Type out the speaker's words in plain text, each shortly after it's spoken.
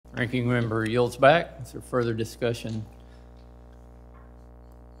Ranking member yields back. Is there further discussion?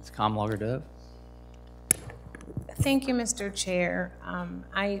 Ms. Kamlager-Dove. Thank you, Mr. Chair.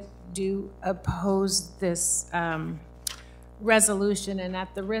 I do oppose this resolution, and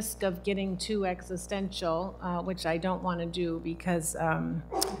at the risk of getting too existential, which I don't want to do because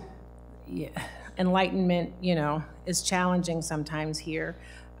yeah, enlightenment, is challenging sometimes here.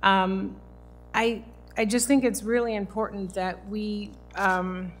 I just think it's really important that we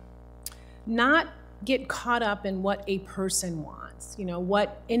not get caught up in what a person wants,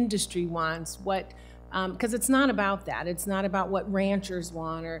 what industry wants, because it's not about that. It's not about what ranchers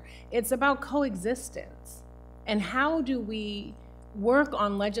want, it's about coexistence. And how do we work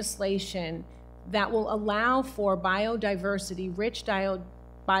on legislation that will allow for biodiversity, rich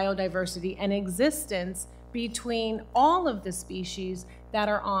biodiversity and existence between all of the species that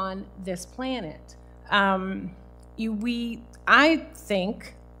are on this planet? I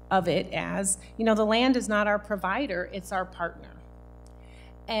think of it as, the land is not our provider, it's our partner.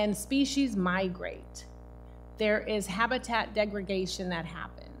 And species migrate. There is habitat degradation that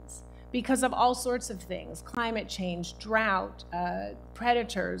happens because of all sorts of things: climate change, drought,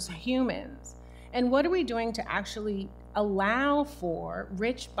 predators, humans. And what are we doing to actually allow for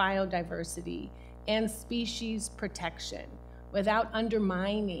rich biodiversity and species protection without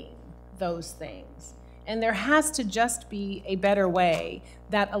undermining those things? And there has to just be a better way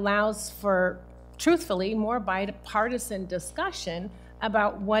that allows for, truthfully, more bipartisan discussion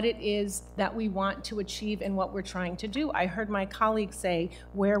about what it is that we want to achieve and what we're trying to do. I heard my colleague say,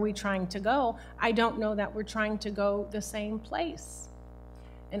 where are we trying to go? I don't know that we're trying to go the same place.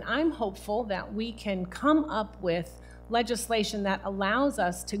 And I'm hopeful that we can come up with legislation that allows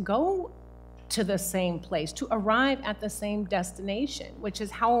us to go to the same place, to arrive at the same destination, which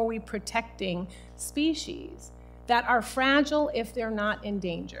is how are we protecting species that are fragile if they're not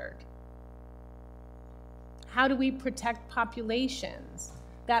endangered? How do we protect populations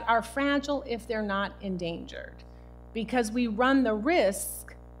that are fragile if they're not endangered? Because we run the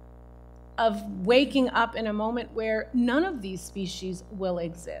risk of waking up in a moment where none of these species will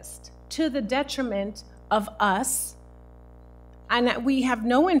exist, to the detriment of us. And we have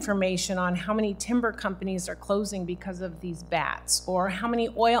no information on how many timber companies are closing because of these bats, or how many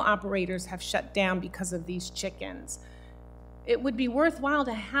oil operators have shut down because of these chickens. It would be worthwhile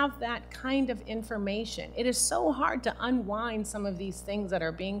to have that kind of information. It is so hard to unwind some of these things that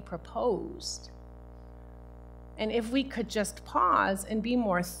are being proposed. And if we could just pause and be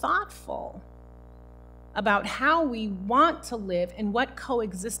more thoughtful about how we want to live and what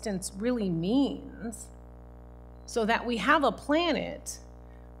coexistence really means, so that we have a planet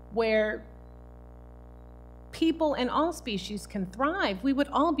where people and all species can thrive, we would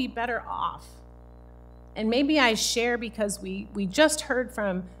all be better off. And maybe I share because we just heard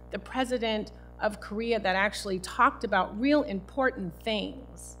from the president of Korea that actually talked about real important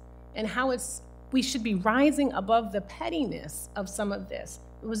things and how we should be rising above the pettiness of some of this.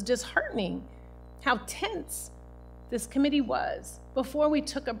 It was disheartening how tense this committee was before we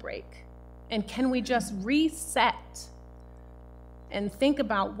took a break. And can we just reset and think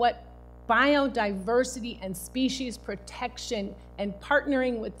about what biodiversity and species protection and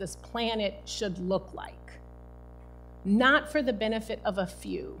partnering with this planet should look like? Not for the benefit of a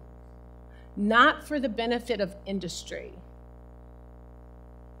few, not for the benefit of industry.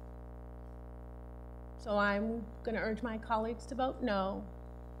 So I'm going to urge my colleagues to vote no.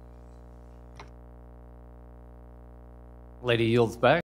 Lady yields back.